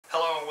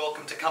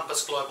welcome to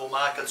Compass Global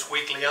Markets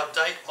Weekly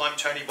Update. I'm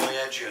Tony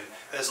Boyajian.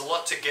 There's a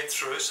lot to get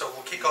through, so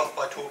we'll kick off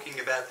by talking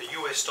about the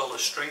US dollar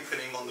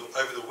strengthening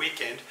over the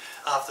weekend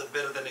after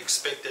better than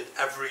expected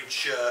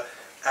average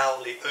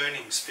hourly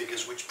earnings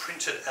figures, which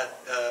printed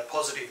at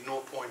positive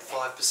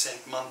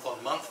 0.5% month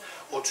on month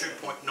or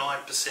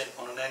 2.9%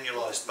 on an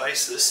annualised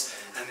basis,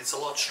 and it's a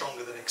lot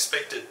stronger than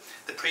expected.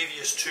 The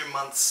previous 2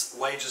 months'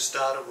 wages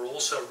data were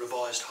also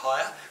revised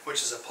higher,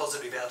 which is a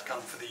positive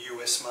outcome for the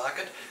US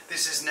market.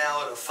 This is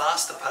now at a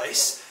faster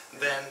pace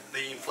than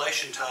the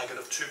inflation target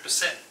of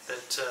 2%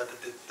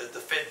 that the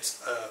Fed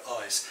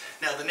eyes.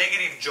 Now, the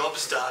negative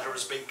jobs data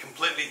has been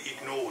completely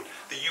ignored.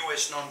 The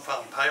US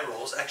non-farm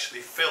payrolls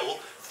actually fell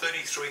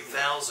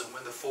 33,000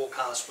 when the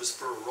forecast was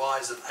for a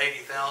rise of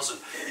 80,000.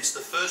 It's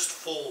the first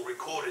fall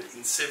recorded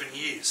in 7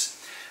 years.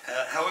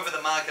 However,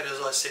 the market,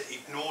 as I said,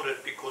 ignored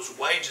it because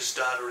wages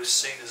data is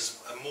seen as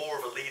more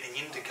of a leading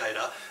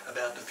indicator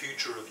about the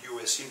future of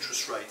US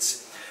interest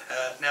rates.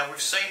 Now,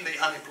 we've seen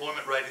the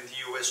unemployment rate in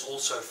the US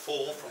also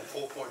fall from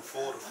 4.4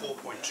 to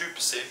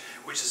 4.2%,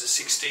 which is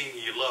a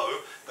 16-year low,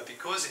 but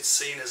because it's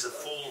seen as a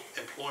full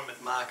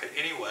employment market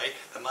anyway,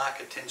 the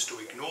market tends to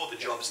ignore the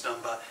jobs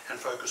number and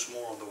focus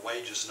more on the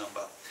wages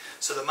number.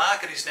 So the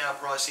market is now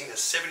pricing a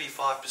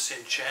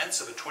 75% chance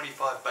of a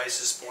 25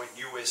 basis point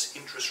US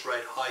interest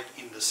rate hike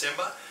in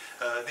December.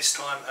 This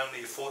time,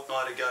 only a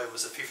fortnight ago, it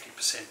was a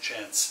 50%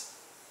 chance.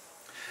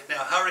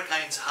 Now,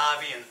 Hurricanes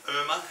Harvey and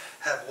Irma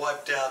have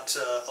wiped out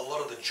a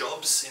lot of the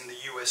jobs in the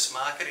US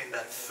market in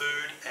that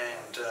food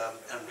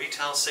and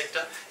retail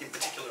sector, in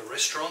particular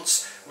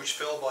restaurants, which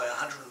fell by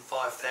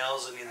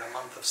 105,000 in the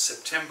month of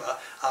September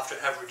after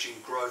averaging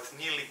growth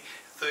nearly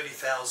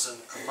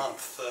 30,000 a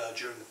month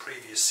during the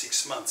previous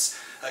 6 months.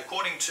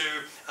 According to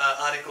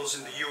articles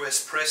in the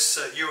US press,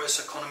 US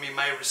economy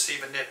may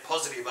receive a net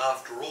positive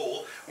after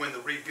all when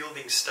the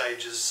rebuilding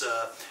stages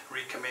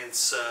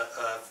recommence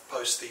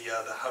post the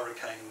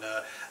hurricane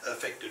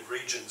affected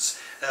regions.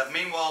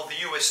 Meanwhile,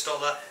 the US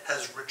dollar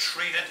has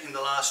retreated in the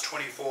last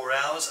 24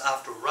 hours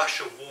after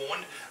Russia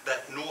warned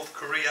that North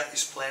Korea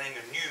is planning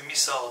a new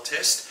missile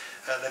test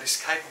that is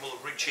capable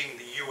of reaching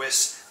the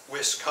US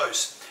west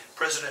coast.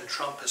 President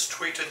Trump has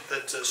tweeted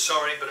that,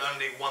 sorry, but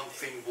only one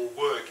thing will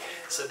work.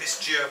 So this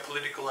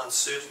geopolitical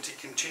uncertainty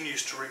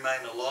continues to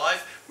remain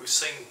alive. We've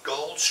seen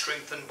gold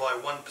strengthen by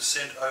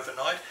 1%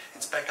 overnight.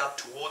 It's back up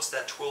towards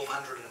that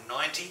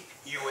 $1,290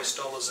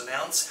 US an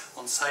ounce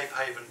on safe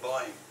haven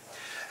buying.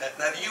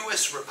 Now, the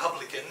US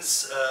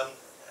Republicans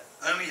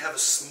only have a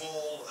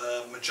small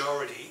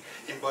majority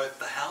in both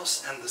the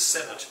House and the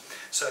Senate.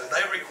 So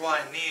they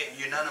require near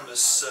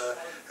unanimous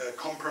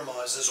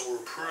compromises or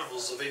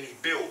approvals of any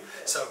bill.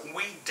 So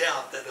we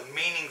doubt that a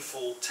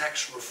meaningful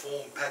tax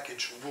reform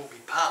package will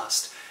be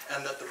passed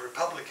and that the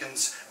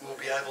Republicans will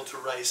be able to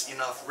raise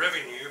enough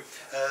revenue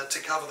to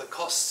cover the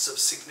costs of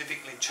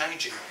significantly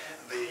changing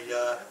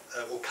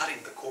or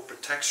cutting the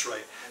corporate tax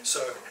rate. So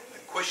the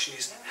question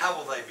is, how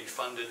will they be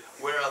funded?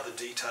 Where are the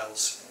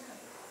details?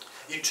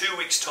 In 2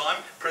 weeks'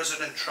 time,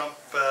 President Trump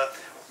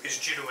is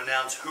due to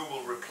announce who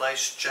will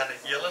replace Janet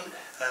Yellen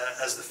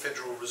as the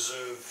Federal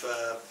Reserve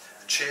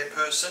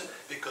chairperson,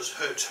 because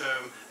her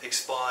term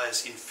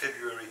expires in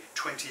February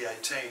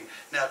 2018.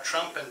 Now,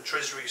 Trump and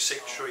Treasury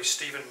Secretary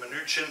Steven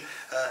Mnuchin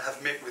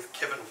have met with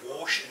Kevin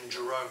Warsh and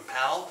Jerome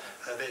Powell,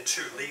 their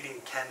two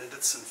leading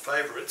candidates and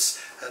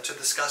favourites, to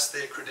discuss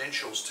their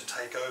credentials to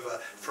take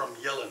over from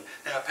Yellen.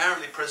 Now,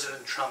 apparently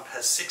President Trump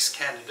has 6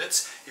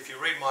 candidates. If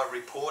you read my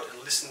report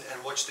and listen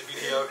and watch the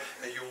video,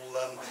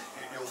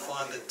 you'll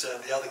find that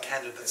the other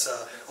candidates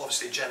are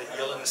obviously Janet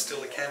Yellen is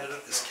still a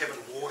candidate. There's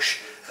Kevin Warsh,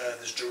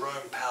 there's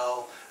Jerome Powell,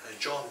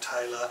 John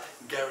Taylor,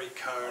 Gary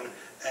Cohn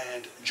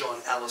and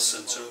John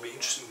Allison. So it'll be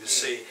interesting to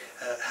see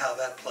how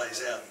that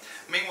plays out.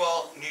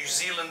 Meanwhile, New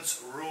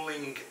Zealand's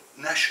ruling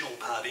National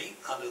Party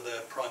under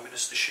the Prime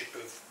Ministership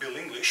of Bill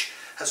English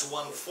has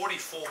won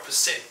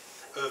 44%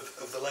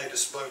 of the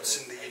latest votes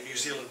in the New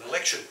Zealand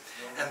election,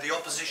 and the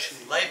opposition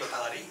Labour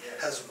Party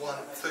has won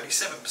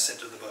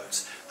 37% of the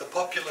votes. The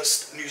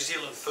populist New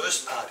Zealand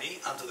First Party,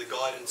 under the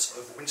guidance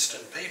of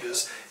Winston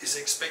Peters, is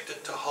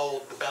expected to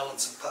hold the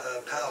balance of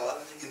power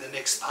in the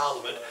next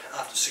parliament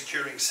after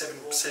securing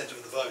 7%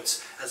 of the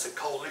votes, as a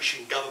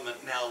coalition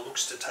government now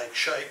looks to take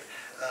shape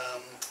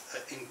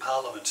in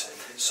Parliament.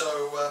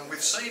 So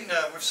we've seen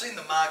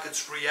the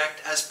markets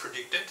react as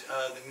predicted.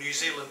 The New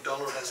Zealand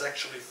dollar has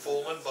actually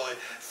fallen by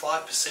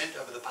 5%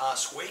 over the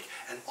past week,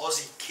 and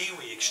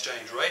Aussie-Kiwi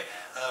exchange rate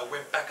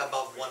went back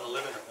above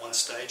 111 at one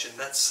stage, and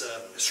that's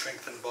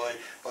strengthened by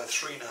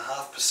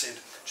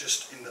 3.5%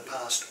 just in the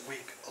past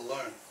week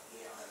alone.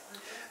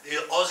 The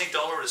Aussie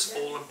dollar has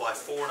fallen by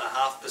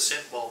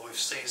 4.5% while we've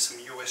seen some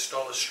US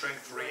dollar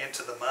strength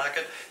re-enter the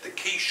market. The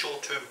key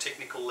short-term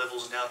technical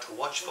levels now to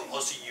watch for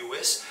Aussie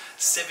US,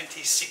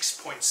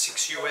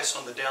 76.6 US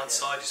on the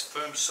downside is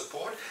firm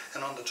support,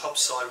 and on the top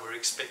side we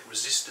expect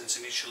resistance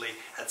initially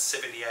at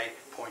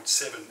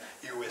 78.7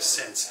 US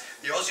cents.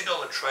 The Aussie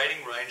dollar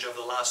trading range over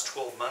the last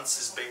 12 months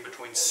has been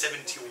between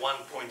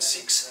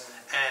 71.6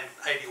 and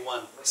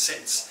 81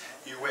 cents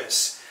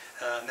US.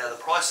 Now the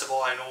price of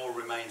iron ore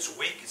remains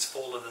weak. It's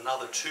fallen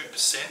another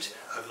 2%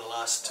 over the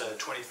last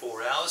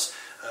 24 hours.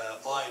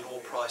 Iron ore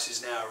price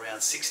is now around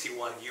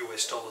 $61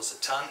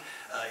 a tonne.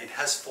 It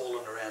has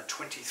fallen around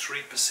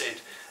 23%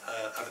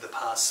 over the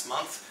past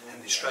month,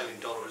 and the Australian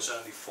dollar has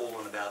only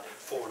fallen about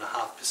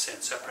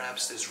 4.5%, so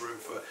perhaps there's room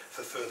for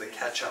further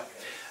catch-up.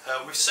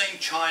 We've seen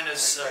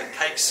China's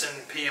cakes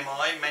and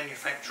PMI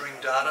manufacturing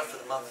data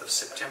for the month of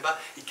September.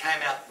 It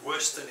came out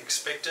worse than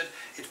expected.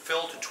 It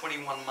fell to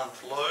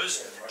 21-month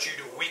lows due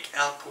to weak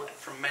output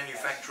from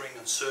manufacturing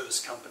and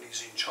service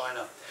companies in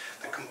China.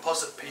 The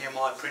composite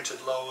PMI printed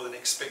lower than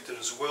expected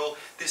as well.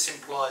 This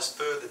implies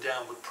further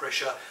downward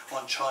pressure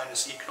on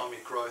China's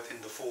economic growth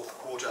in the fourth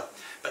quarter.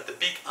 But the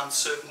big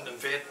uncertain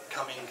event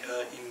coming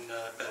in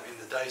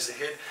the days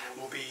ahead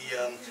will be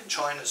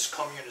China's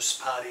Communist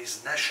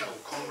Party's National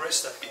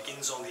Congress that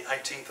begins on the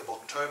 18th of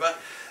October.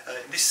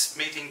 This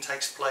meeting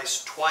takes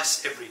place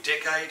twice every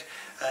decade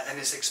and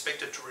is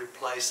expected to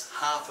replace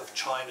half of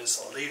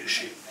China's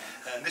leadership.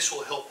 And this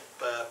will help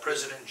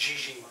President Xi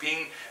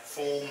Jinping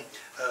form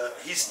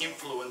his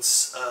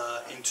influence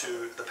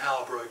into the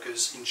power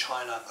brokers in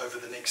China over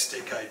the next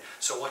decade.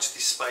 So watch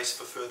this space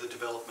for further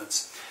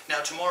developments.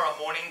 Now tomorrow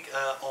morning,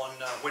 on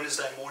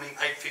Wednesday morning,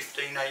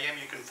 8:15 a.m.,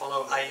 you can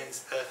follow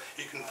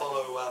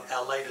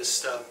our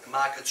latest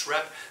markets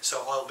wrap.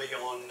 So I'll be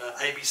on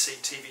ABC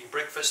TV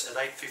Breakfast at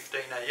 8:15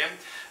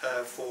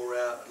 a.m. For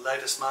our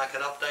latest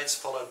market updates,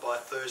 followed by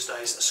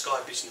Thursday's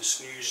Sky Business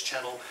News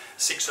channel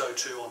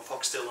 602 on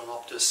Foxtel and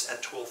Optus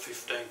at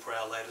 12:15 for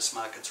our latest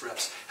markets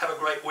wraps. Have a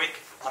great week.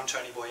 I'm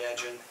Tony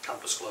Boyajian,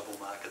 Compass Global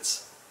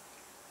Markets.